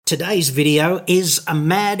Today's video is a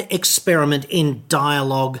mad experiment in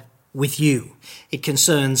dialogue with you. It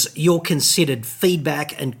concerns your considered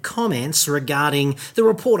feedback and comments regarding the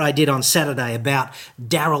report I did on Saturday about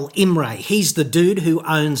Daryl Imray. He's the dude who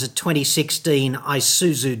owns a 2016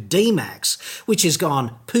 Isuzu D-Max, which has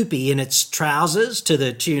gone poopy in its trousers to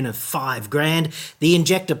the tune of $5,000. The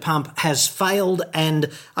injector pump has failed and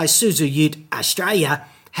Isuzu Ute Australia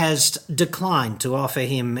has declined to offer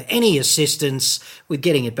him any assistance with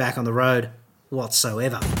getting it back on the road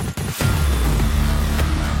whatsoever.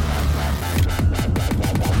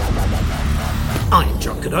 I'm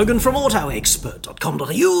John Cadogan from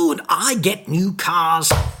AutoExpert.com.au and I get new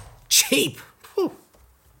cars cheap. Whew.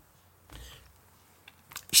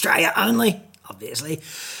 Australia only, obviously.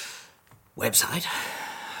 Website.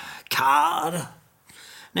 Card.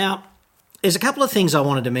 Now, there's a couple of things I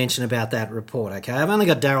wanted to mention about that report, okay? I've only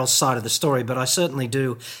got Daryl's side of the story, but I certainly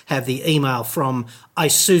do have the email from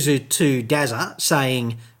Isuzu to Dazza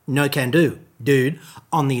saying, no can do, dude,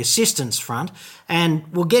 on the assistance front.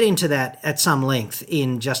 And we'll get into that at some length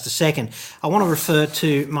in just a second. I want to refer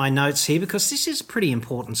to my notes here because this is a pretty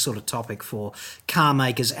important sort of topic for car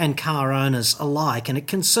makers and car owners alike, and it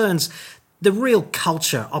concerns the real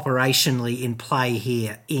culture operationally in play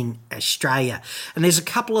here in Australia. And there's a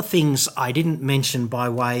couple of things I didn't mention by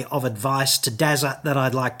way of advice to Dazza that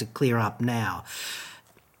I'd like to clear up now.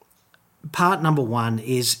 Part number one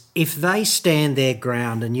is if they stand their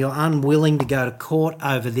ground and you're unwilling to go to court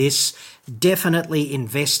over this, definitely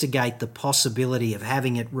investigate the possibility of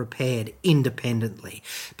having it repaired independently,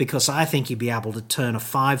 because I think you'd be able to turn a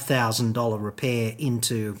 $5,000 repair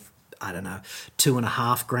into, I don't know,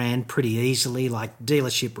 $2,500 pretty easily. Like,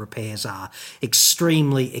 dealership repairs are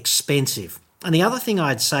extremely expensive. And the other thing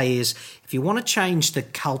I'd say is if you want to change the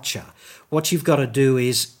culture, what you've got to do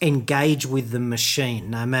is engage with the machine,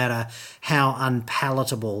 no matter how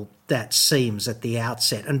unpalatable that seems at the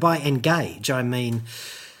outset. And by engage, I mean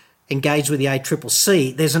engage with the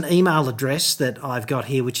ACCC. There's an email address that I've got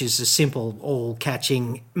here, which is a simple,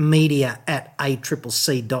 all-catching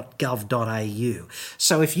media@accc.gov.au.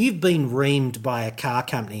 So if you've been reamed by a car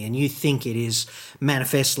company and you think it is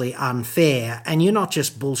manifestly unfair, and you're not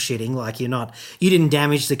just bullshitting, like you didn't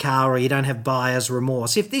damage the car or you don't have buyer's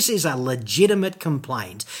remorse, if this is a legitimate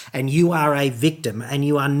complaint and you are a victim and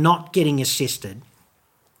you are not getting assisted,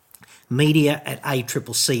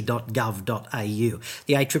 media@accc.gov.au.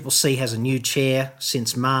 The ACCC has a new chair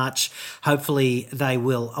since March. Hopefully they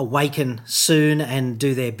will awaken soon and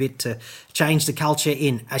do their bit to change the culture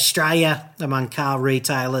in Australia among car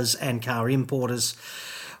retailers and car importers.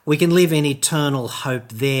 We can live in eternal hope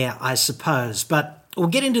there, I suppose. But we'll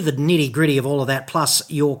get into the nitty-gritty of all of that, plus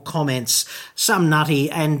your comments, some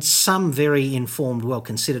nutty and some very informed,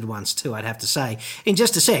 well-considered ones too, I'd have to say, in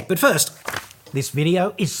just a sec. But first, this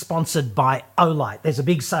video is sponsored by Olight. There's a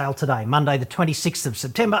big sale today, Monday the 26th of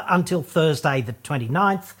September until Thursday the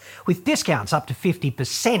 29th, with discounts up to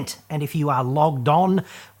 50%. And if you are logged on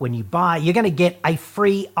when you buy, you're going to get a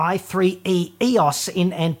free i3E EOS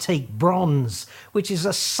in antique bronze, which is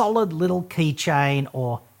a solid little keychain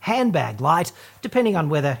or handbag light, depending on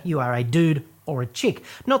whether you are a dude or a chick.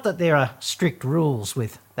 Not that there are strict rules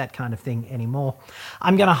with that kind of thing anymore.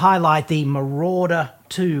 I'm going to highlight the Marauder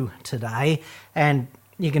 2 today, and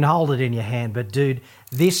you can hold it in your hand, but dude,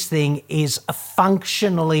 this thing is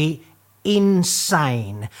functionally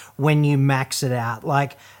insane when you max it out.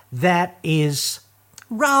 Like, that is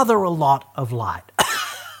rather a lot of light.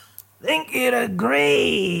 Think you'd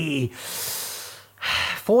agree.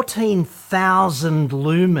 14,000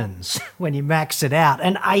 lumens when you max it out,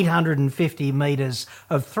 and 850 metres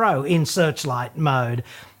of throw in searchlight mode.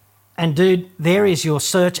 And dude, there is your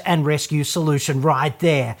search and rescue solution right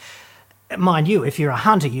there. Mind you, if you're a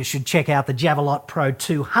hunter, you should check out the Javelot Pro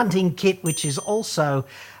 2 hunting kit, which is also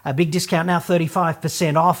a big discount now,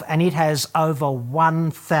 35% off, and it has over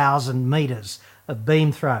 1,000 metres of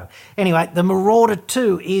beam throw. Anyway, the Marauder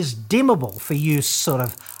 2 is dimmable for use sort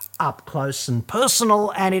of up close and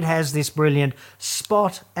personal, and it has this brilliant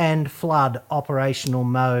spot and flood operational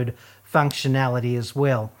mode functionality as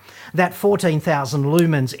well. That 14,000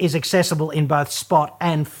 lumens is accessible in both spot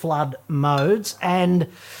and flood modes, and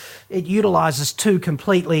it utilises two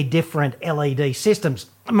completely different LED systems.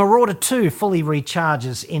 Marauder 2 fully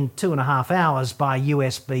recharges in 2.5 hours by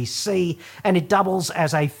USB-C, and it doubles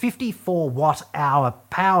as a 54 watt-hour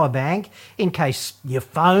power bank in case your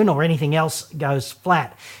phone or anything else goes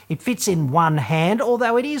flat. It fits in one hand,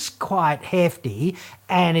 although it is quite hefty,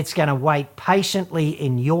 and it's going to wait patiently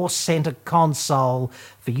in your centre console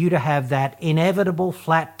for you to have that inevitable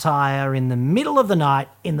flat tyre in the middle of the night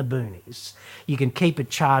in the boonies. You can keep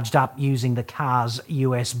it charged up using the car's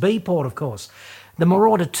USB port, of course. The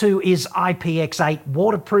Marauder 2 is IPX8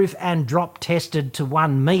 waterproof and drop tested to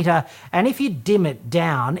 1 metre, and if you dim it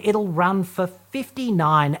down, it'll run for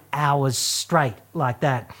 59 hours straight, like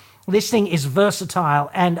that. This thing is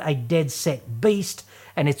versatile and a dead set beast,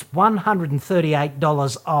 and it's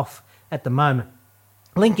 $138 off at the moment.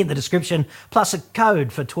 Link in the description, plus a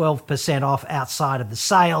code for 12% off outside of the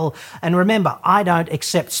sale. And remember, I don't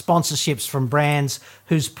accept sponsorships from brands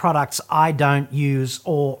whose products I don't use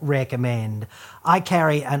or recommend. I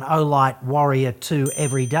carry an Olight Warrior 2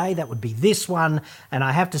 every day. That would be this one. And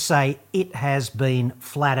I have to say, it has been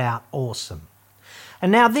flat out awesome.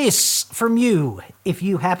 And now this from you, if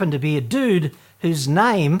you happen to be a dude whose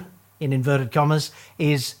name, in inverted commas,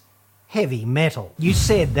 is heavy metal. You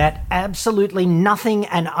said that absolutely nothing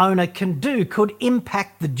an owner can do could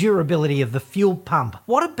impact the durability of the fuel pump.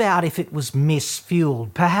 What about if it was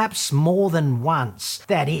misfueled, perhaps more than once?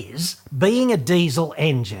 That is, being a diesel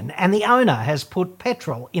engine and the owner has put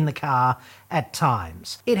petrol in the car at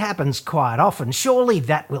times. It happens quite often. Surely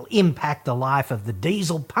that will impact the life of the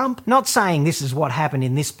diesel pump. Not saying this is what happened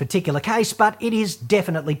in this particular case, but it is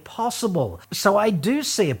definitely possible. So I do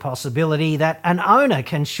see a possibility that an owner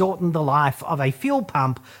can shorten the life of a fuel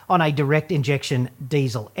pump on a direct injection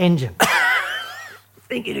diesel engine.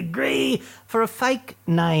 Think you'd agree? For a fake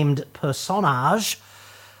named personage,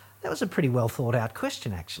 that was a pretty well thought out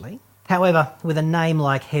question, actually. However, with a name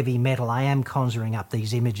like Heavy Metal, I am conjuring up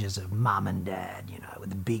these images of mum and dad, you know, with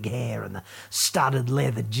the big hair and the studded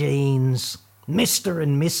leather jeans, Mr.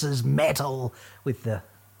 and Mrs. Metal with the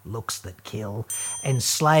looks that kill,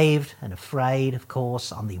 enslaved and afraid, of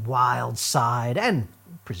course, on the wild side, and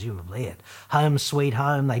presumably at Home Sweet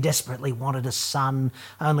Home, they desperately wanted a son,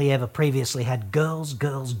 only ever previously had girls,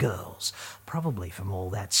 girls, girls, probably from all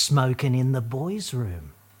that smoking in the boys'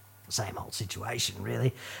 room. Same old situation,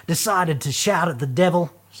 really. Decided to shout at the devil,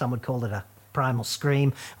 some would call it a primal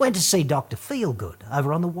scream, went to see Dr. Feelgood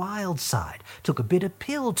over on the wild side, took a bitter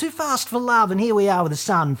pill, too fast for love, and here we are with a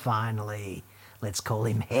son finally. Let's call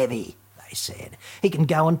him Heavy, they said. He can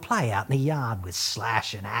go and play out in the yard with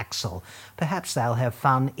Slash and Axel. Perhaps they'll have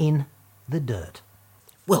fun in the dirt.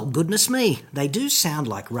 Well, goodness me, they do sound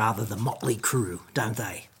like rather the motley crew, don't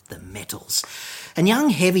they? The Metals. And young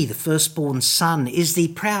Heavy, the firstborn son, is the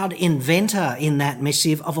proud inventor in that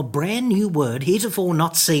missive of a brand new word, heretofore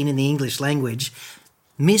not seen in the English language,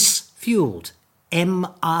 misfueled.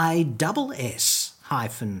 MISS-fueled.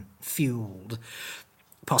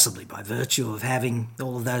 Possibly by virtue of having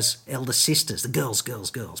all of those elder sisters, the girls,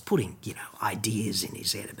 putting, ideas in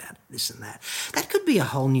his head about this and that. That could be a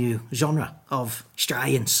whole new genre of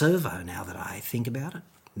Australian servo now that I think about it.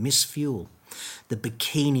 Misfuel. The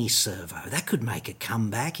bikini servo, that could make a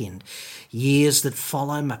comeback in years that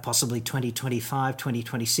follow, possibly 2025,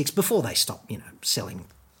 2026, before they stop, selling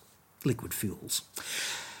liquid fuels.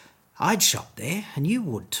 I'd shop there, and you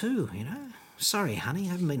would too, Sorry, honey,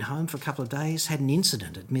 haven't been home for a couple of days, had an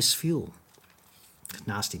incident at Misfuel.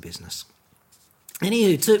 Nasty business.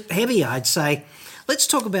 Anywho, to Heavy, I'd say, let's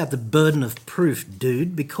talk about the burden of proof,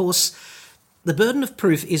 dude, because the burden of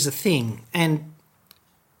proof is a thing, and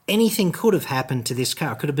anything could have happened to this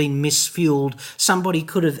car. It could have been misfueled. Somebody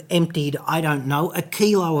could have emptied, I don't know, a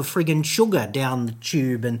kilo of friggin' sugar down the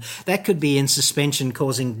tube, and that could be in suspension,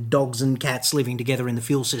 causing dogs and cats living together in the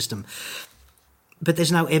fuel system. But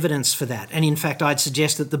there's no evidence for that. And in fact, I'd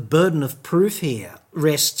suggest that the burden of proof here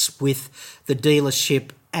rests with the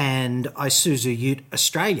dealership and Isuzu Ute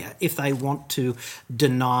Australia if they want to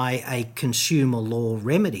deny a consumer law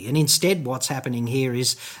remedy. And instead, what's happening here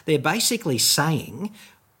is they're basically saying,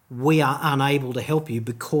 we are unable to help you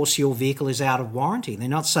because your vehicle is out of warranty. They're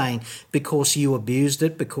not saying because you abused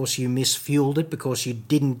it, because you misfueled it, because you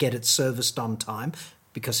didn't get it serviced on time,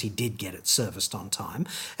 because he did get it serviced on time,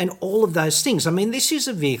 and all of those things. I mean, this is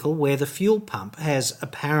a vehicle where the fuel pump has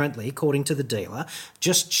apparently, according to the dealer,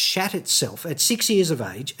 just shat itself at 6 years of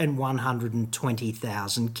age and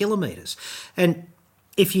 120,000 kilometres. And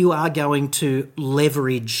if you are going to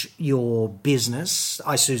leverage your business,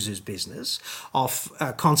 Isuzu's business, off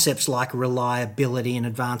concepts like reliability and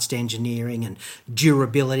advanced engineering and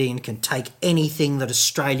durability and can take anything that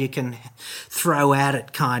Australia can throw at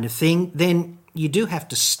it kind of thing, then you do have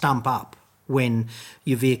to stump up when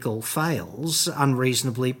your vehicle fails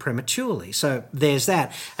unreasonably prematurely. So there's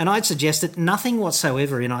that. And I'd suggest that nothing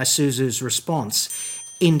whatsoever in Isuzu's response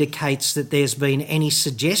indicates that there's been any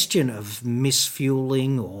suggestion of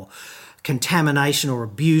misfueling or contamination or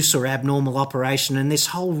abuse or abnormal operation, and this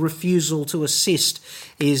whole refusal to assist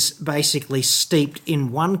is basically steeped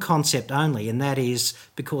in one concept only, and that is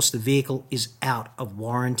because the vehicle is out of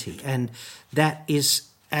warranty, and that is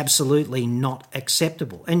absolutely not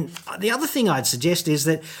acceptable. And the other thing I'd suggest is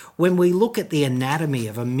that when we look at the anatomy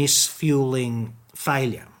of a misfueling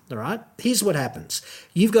failure, all right, here's what happens.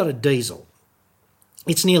 You've got a diesel.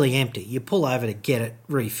 It's nearly empty. You pull over to get it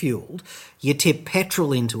refueled. You tip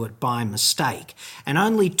petrol into it by mistake. And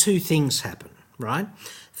only two things happen, right?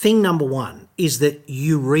 Thing number one is that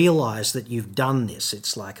you realise that you've done this.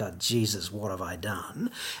 It's like, oh, Jesus, what have I done?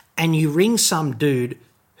 And you ring some dude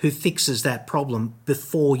who fixes that problem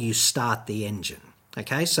before you start the engine.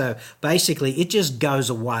 Okay, so basically it just goes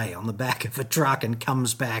away on the back of a truck and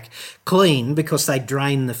comes back clean because they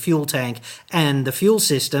drain the fuel tank and the fuel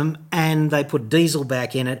system and they put diesel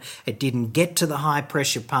back in it. It didn't get to the high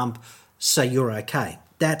pressure pump, so you're okay.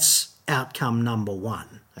 That's outcome number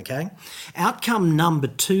one. Okay. Outcome number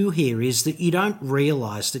two here is that you don't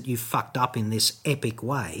realise that you fucked up in this epic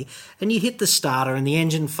way, and you hit the starter and the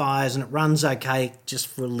engine fires and it runs okay just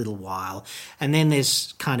for a little while, and then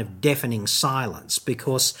there's kind of deafening silence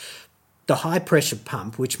because the high pressure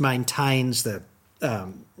pump, which maintains the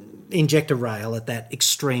injector rail at that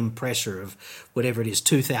extreme pressure of whatever it is,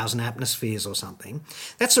 2,000 atmospheres or something,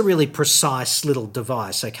 that's a really precise little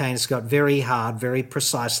device, okay? And it's got very hard, very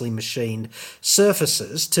precisely machined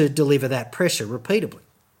surfaces to deliver that pressure repeatably.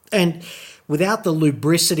 And without the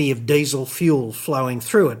lubricity of diesel fuel flowing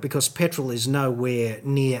through it, because petrol is nowhere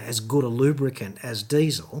near as good a lubricant as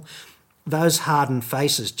diesel, those hardened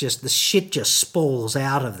faces, the shit just spalls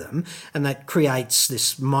out of them, and that creates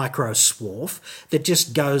this micro swarf that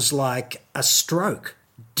just goes like a stroke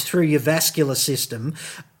through your vascular system.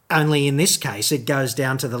 Only in this case, it goes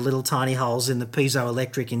down to the little tiny holes in the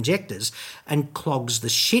piezoelectric injectors and clogs the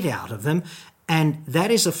shit out of them, and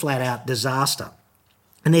that is a flat-out disaster.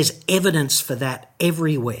 And there's evidence for that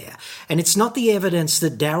everywhere. And it's not the evidence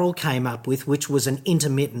that Daryl came up with, which was an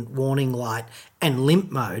intermittent warning light and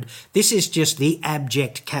limp mode. This is just the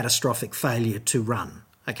abject catastrophic failure to run,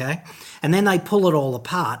 okay? And then they pull it all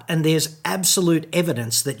apart and there's absolute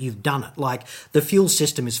evidence that you've done it. Like the fuel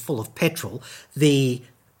system is full of petrol, the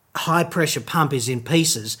high pressure pump is in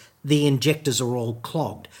pieces, the injectors are all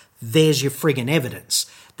clogged. There's your friggin' evidence.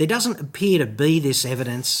 There doesn't appear to be this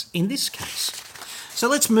evidence in this case. So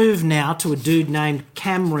let's move now to a dude named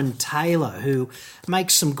Cameron Taylor who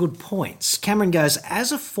makes some good points. Cameron goes,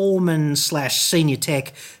 as a foreman/senior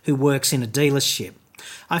tech who works in a dealership,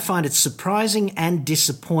 I find it surprising and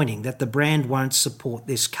disappointing that the brand won't support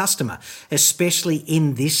this customer, especially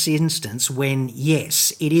in this instance when,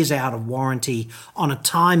 yes, it is out of warranty on a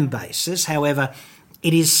time basis. However,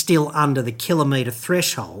 it is still under the kilometre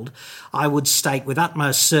threshold. I would state with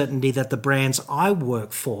utmost certainty that the brands I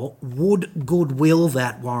work for would goodwill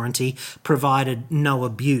that warranty provided no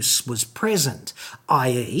abuse was present,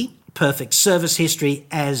 i.e., perfect service history,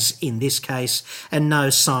 as in this case, and no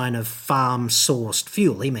sign of farm-sourced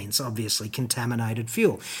fuel. He means obviously contaminated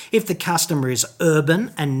fuel. If the customer is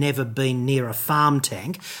urban and never been near a farm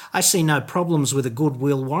tank, I see no problems with a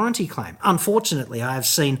goodwill warranty claim. Unfortunately, I have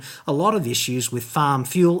seen a lot of issues with farm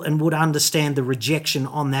fuel and would understand the rejection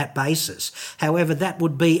on that basis. However, that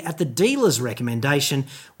would be at the dealer's recommendation,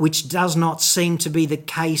 which does not seem to be the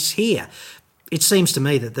case here. It seems to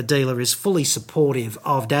me that the dealer is fully supportive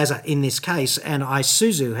of DAZA in this case, and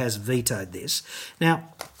Isuzu has vetoed this. Now,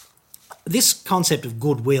 this concept of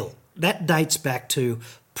goodwill, that dates back to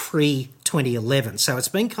pre-2011, so it's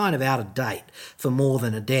been kind of out of date for more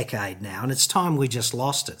than a decade now, and it's time we just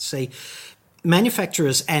lost it. See,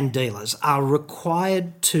 manufacturers and dealers are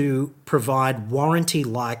required to provide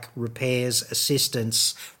warranty-like repairs,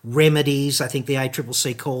 assistance, remedies, I think the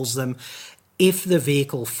ACCC calls them, if the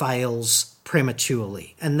vehicle fails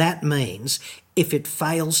prematurely. And that means if it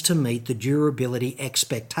fails to meet the durability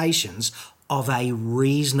expectations of a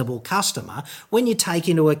reasonable customer when you take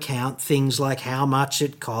into account things like how much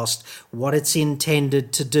it cost, what it's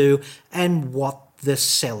intended to do, and what the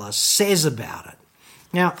seller says about it.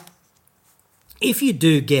 Now, if you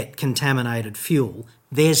do get contaminated fuel,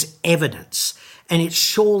 there's evidence. and it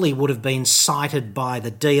surely would have been cited by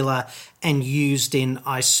the dealer and used in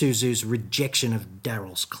Isuzu's rejection of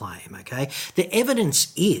Darrell's claim, okay? The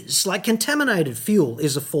evidence is, like, contaminated fuel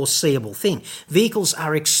is a foreseeable thing. Vehicles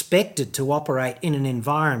are expected to operate in an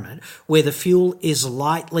environment where the fuel is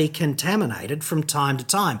lightly contaminated from time to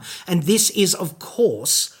time. And this is, of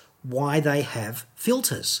course, why they have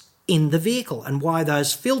filters in the vehicle and why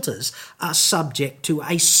those filters are subject to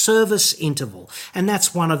a service interval. And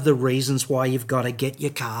that's one of the reasons why you've got to get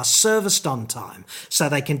your car serviced on time, so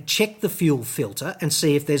they can check the fuel filter and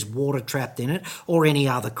see if there's water trapped in it or any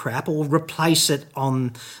other crap, or replace it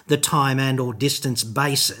on the time and or distance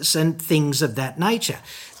basis and things of that nature.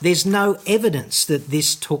 There's no evidence that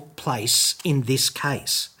this took place in this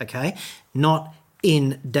case, okay? Not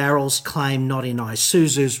in Darrell's claim, not in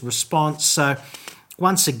Isuzu's response. So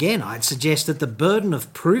once again, I'd suggest that the burden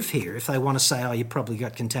of proof here, if they want to say, oh, you probably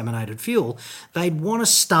got contaminated fuel, they'd want to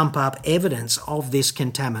stump up evidence of this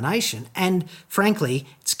contamination. And frankly,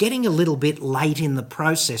 it's getting a little bit late in the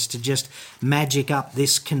process to just magic up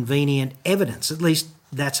this convenient evidence. At least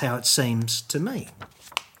that's how it seems to me.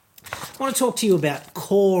 I want to talk to you about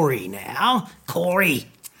Corey now. Corey.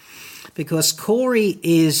 Because Corey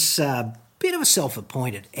is a bit of a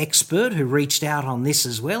self-appointed expert who reached out on this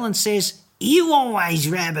as well and says, you always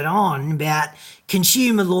rabbit on about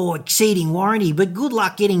consumer law exceeding warranty, but good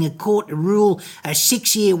luck getting a court to rule a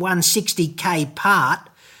 6-year 160k part.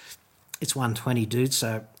 It's 120, dude,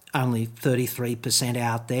 so only 33%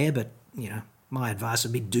 out there, but, you know, my advice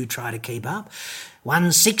would be do try to keep up.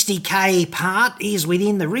 160k part is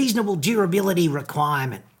within the reasonable durability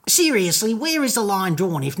requirement. Seriously, where is the line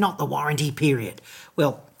drawn if not the warranty period?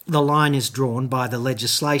 Well, the line is drawn by the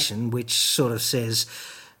legislation, which sort of says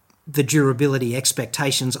the durability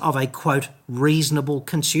expectations of a, quote, reasonable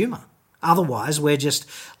consumer. Otherwise, we're just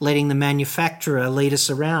letting the manufacturer lead us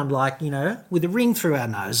around like, you know, with a ring through our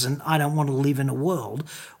nose, and I don't want to live in a world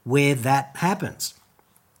where that happens.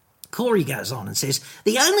 Corey goes on and says,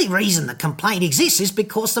 the only reason the complaint exists is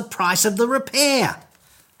because the price of the repair.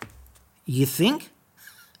 You think?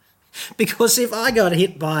 Because if I got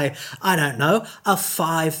hit by, I don't know, a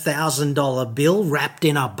 $5,000 bill wrapped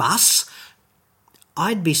in a bus,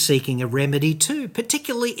 I'd be seeking a remedy too,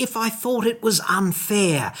 particularly if I thought it was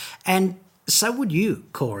unfair. And so would you,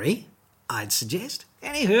 Corey, I'd suggest.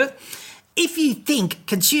 Anywho, if you think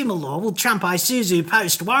consumer law will trump Isuzu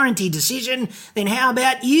post-warranty decision, then how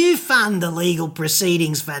about you fund the legal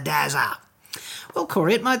proceedings for DAZA? Well,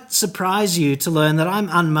 Corey, it might surprise you to learn that I'm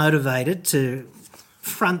unmotivated to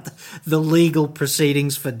front the legal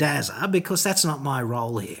proceedings for DAZA, because that's not my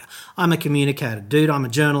role here. I'm a communicator, dude. I'm a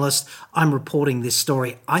journalist. I'm reporting this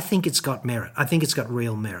story. I think it's got merit. I think it's got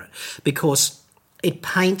real merit, because it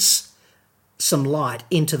paints some light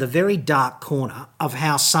into the very dark corner of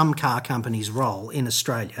how some car companies roll in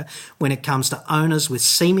Australia when it comes to owners with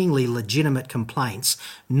seemingly legitimate complaints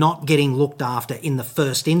not getting looked after in the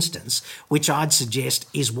first instance, which I'd suggest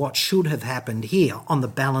is what should have happened here on the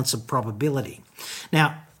balance of probability.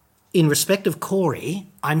 Now, in respect of Corey,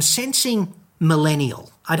 I'm sensing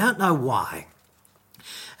millennial. I don't know why.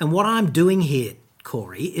 And what I'm doing here,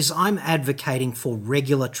 Corey, is I'm advocating for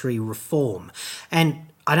regulatory reform. And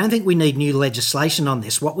I don't think we need new legislation on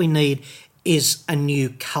this. What we need is a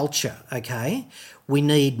new culture, okay? We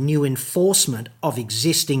need new enforcement of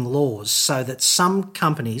existing laws so that some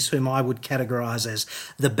companies, whom I would categorise as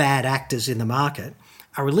the bad actors in the market,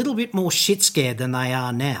 are a little bit more shit scared than they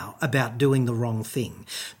are now about doing the wrong thing,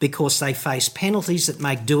 because they face penalties that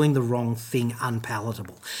make doing the wrong thing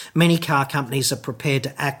unpalatable. Many car companies are prepared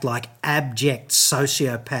to act like abject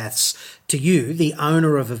sociopaths to you, the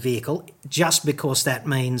owner of a vehicle, just because that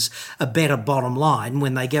means a better bottom line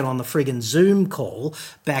when they get on the friggin' Zoom call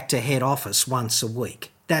back to head office once a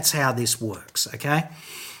week. That's how this works, okay?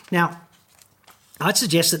 Now, I'd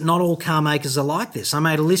suggest that not all car makers are like this. I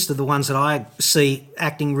made a list of the ones that I see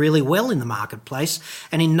acting really well in the marketplace,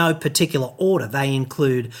 and in no particular order. They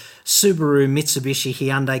include Subaru, Mitsubishi,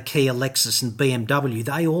 Hyundai, Kia, Lexus and BMW.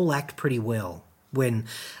 They all act pretty well when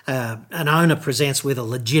an owner presents with a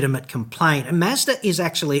legitimate complaint. And Mazda is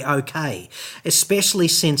actually okay, especially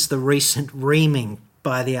since the recent reaming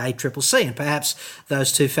by the ACCC, and perhaps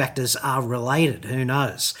those two factors are related, who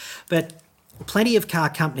knows. But plenty of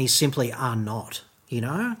car companies simply are not. You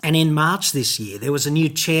know? And in March this year, there was a new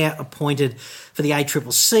chair appointed for the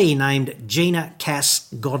ACCC named Gina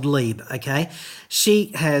Cass-Gottlieb, okay?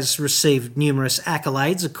 She has received numerous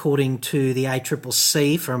accolades according to the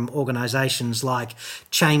ACCC from organisations like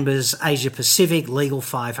Chambers Asia Pacific, Legal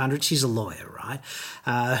 500. She's a lawyer, right?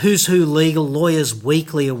 Who's Who Legal, Lawyers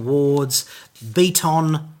Weekly Awards,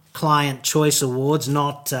 Beaton Client Choice Awards,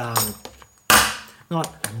 not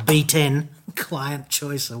not B10 Client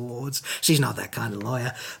Choice Awards. She's not that kind of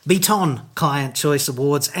lawyer. Beaton Client Choice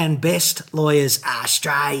Awards and Best Lawyers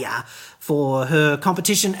Australia for her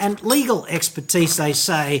competition and legal expertise. They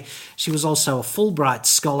say she was also a Fulbright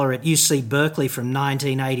scholar at UC Berkeley from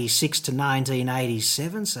 1986 to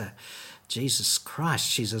 1987. So, Jesus Christ,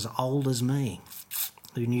 she's as old as me.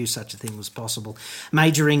 Who knew such a thing was possible?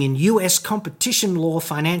 Majoring in US competition law,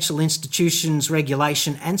 financial institutions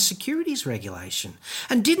regulation and securities regulation.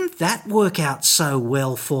 And didn't that work out so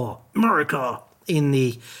well for America in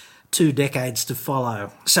the 2 decades to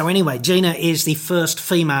follow? So anyway, Gina is the first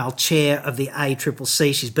female chair of the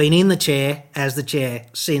ACCC. She's been in the chair as the chair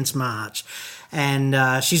since March.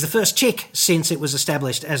 And she's the first chick since it was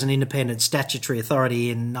established as an independent statutory authority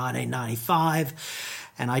in 1995.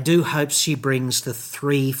 And I do hope she brings the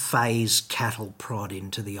 3-phase cattle prod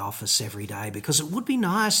into the office every day, because it would be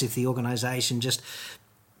nice if the organisation just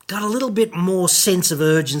got a little bit more sense of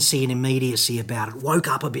urgency and immediacy about it, woke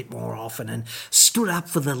up a bit more often and stood up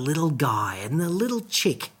for the little guy and the little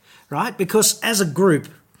chick, right? Because as a group,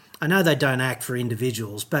 I know they don't act for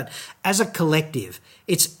individuals, but as a collective,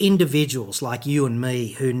 it's individuals like you and me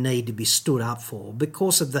who need to be stood up for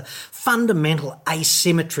because of the fundamental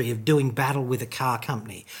asymmetry of doing battle with a car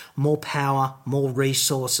company. More power, more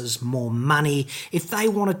resources, more money. If they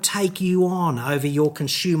want to take you on over your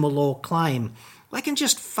consumer law claim, they can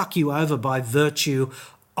just fuck you over by virtue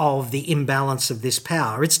of the imbalance of this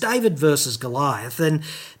power. It's David versus Goliath, and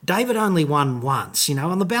David only won once.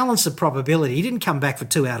 On the balance of probability, he didn't come back for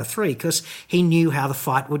 2 out of 3 because he knew how the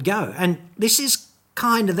fight would go. And this is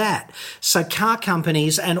kind of that. So car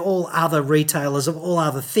companies and all other retailers of all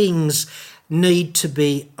other things need to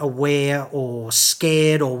be aware or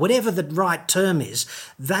scared or whatever the right term is.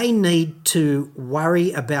 They need to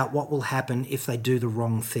worry about what will happen if they do the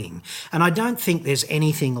wrong thing. And I don't think there's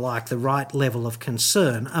anything like the right level of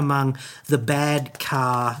concern among the bad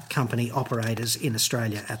car company operators in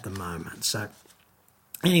Australia at the moment. So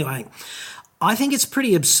anyway, I think it's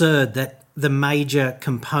pretty absurd that the major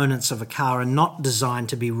components of a car are not designed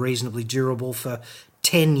to be reasonably durable for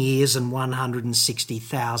 10 years and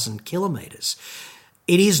 160,000 kilometres.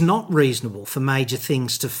 It is not reasonable for major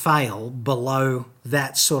things to fail below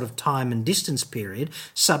that sort of time and distance period,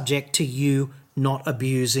 subject to you not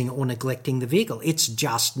abusing or neglecting the vehicle. It's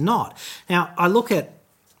just not. Now, I look at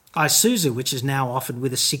Isuzu, which is now offered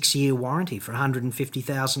with a 6-year warranty for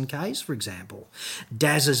 150,000 Ks, for example.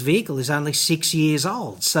 Daz's vehicle is only 6 years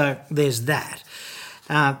old, so there's that.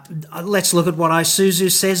 Let's look at what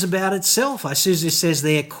Isuzu says about itself. Isuzu says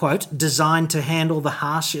they're, quote, designed to handle the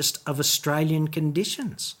harshest of Australian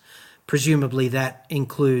conditions. Presumably that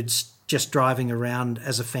includes just driving around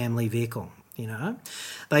as a family vehicle,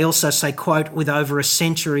 They also say, quote, with over a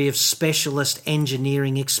century of specialist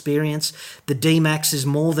engineering experience, the D-Max is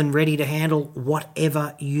more than ready to handle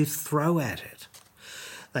whatever you throw at it.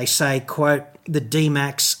 They say, quote, the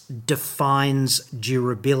D-Max defines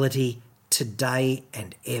durability today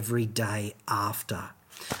and every day after.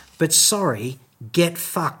 But sorry, get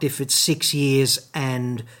fucked if it's 6 years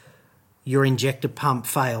and your injector pump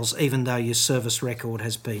fails, even though your service record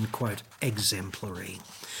has been, quote, exemplary.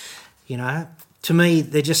 To me,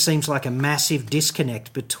 there just seems like a massive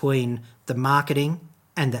disconnect between the marketing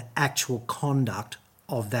and the actual conduct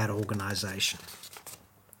of that organisation.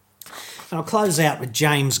 And I'll close out with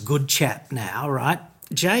James Goodchap now, right?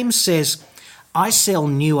 James says, I sell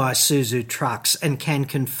new Isuzu trucks and can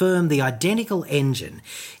confirm the identical engine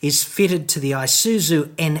is fitted to the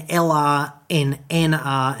Isuzu NLR,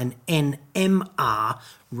 NNR and NMR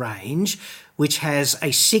range, which has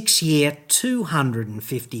a 6-year,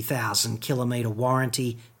 250,000 kilometre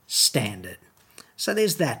warranty standard. So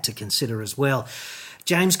there's that to consider as well.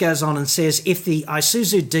 James goes on and says, if the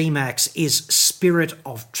Isuzu D-Max is spirit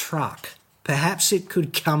of truck, perhaps it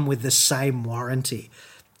could come with the same warranty.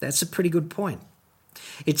 That's a pretty good point.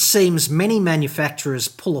 It seems many manufacturers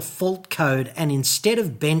pull a fault code and instead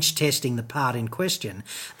of bench testing the part in question,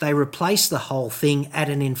 they replace the whole thing at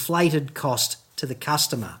an inflated cost to the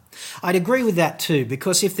customer. I'd agree with that too,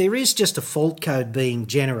 because if there is just a fault code being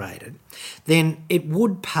generated, then it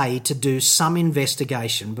would pay to do some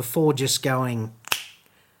investigation before just going,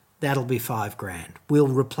 that'll be $5,000. We'll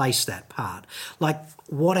replace that part. Like,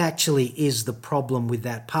 what actually is the problem with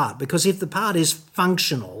that part? Because if the part is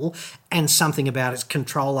functional and something about its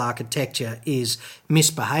control architecture is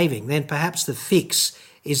misbehaving, then perhaps the fix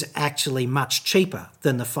is actually much cheaper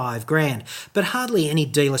than the $5,000. But hardly any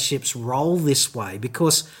dealerships roll this way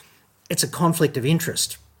because it's a conflict of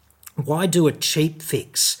interest. Why do a cheap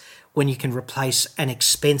fix when you can replace an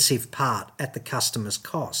expensive part at the customer's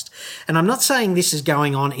cost. And I'm not saying this is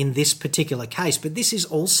going on in this particular case, but this is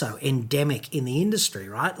also endemic in the industry,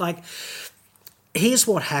 right? Like, here's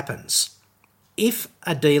what happens. If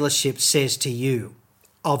a dealership says to you,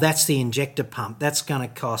 oh, that's the injector pump, that's going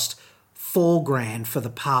to cost $4,000 for the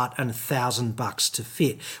part and $1,000 to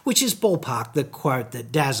fit, which is ballpark the quote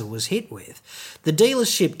that Dazzle was hit with. The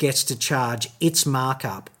dealership gets to charge its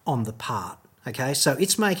markup on the part. Okay, so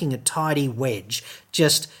it's making a tidy wedge,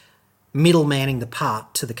 just middlemaning the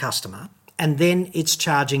part to the customer, and then it's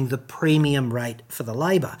charging the premium rate for the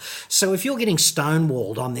labour. So if you're getting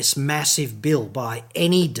stonewalled on this massive bill by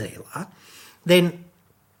any dealer, then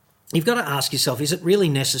you've got to ask yourself, is it really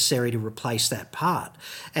necessary to replace that part?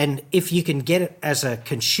 And if you can get it as a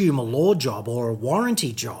consumer law job or a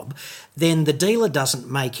warranty job, then the dealer doesn't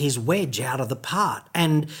make his wedge out of the part.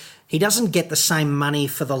 And he doesn't get the same money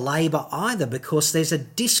for the labour either, because there's a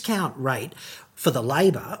discount rate for the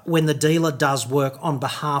labour when the dealer does work on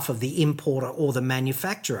behalf of the importer or the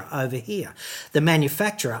manufacturer over here. The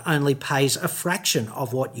manufacturer only pays a fraction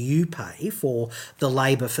of what you pay for the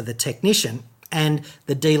labour for the technician, and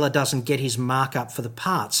the dealer doesn't get his markup for the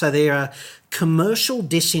part. So there are commercial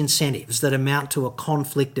disincentives that amount to a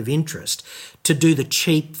conflict of interest to do the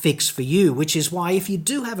cheap fix for you, which is why if you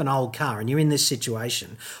do have an old car and you're in this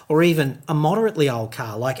situation, or even a moderately old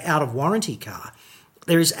car, like out of warranty car,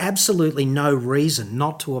 there is absolutely no reason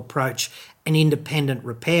not to approach an independent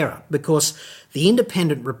repairer, because the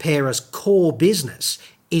independent repairer's core business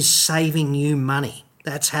is saving you money.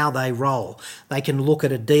 That's how they roll. They can look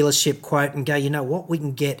at a dealership quote and go, you know what, we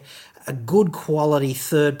can get a good quality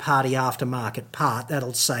third-party aftermarket part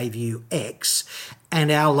that'll save you X, and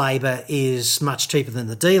our labour is much cheaper than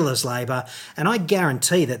the dealer's labour. And I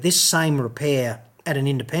guarantee that this same repair at an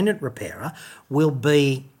independent repairer will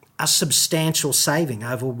be a substantial saving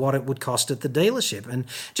over what it would cost at the dealership. And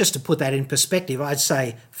just to put that in perspective, I'd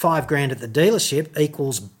say $5,000 at the dealership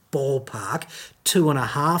equals ballpark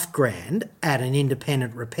 $2,500 at an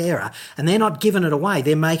independent repairer, and they're not giving it away.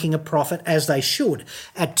 They're making a profit, as they should,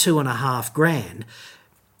 at $2,500,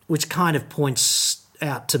 which kind of points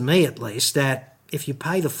out to me, at least, that if you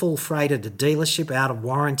pay the full freight at a dealership out of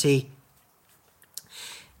warranty,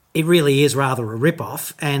 it really is rather a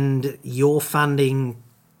rip-off, and you're funding,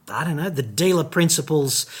 I don't know, the dealer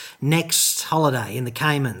principal's next holiday in the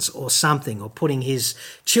Caymans or something, or putting his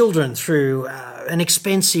children through an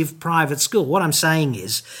expensive private school. What I'm saying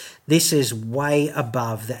is, this is way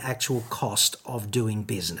above the actual cost of doing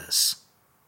business.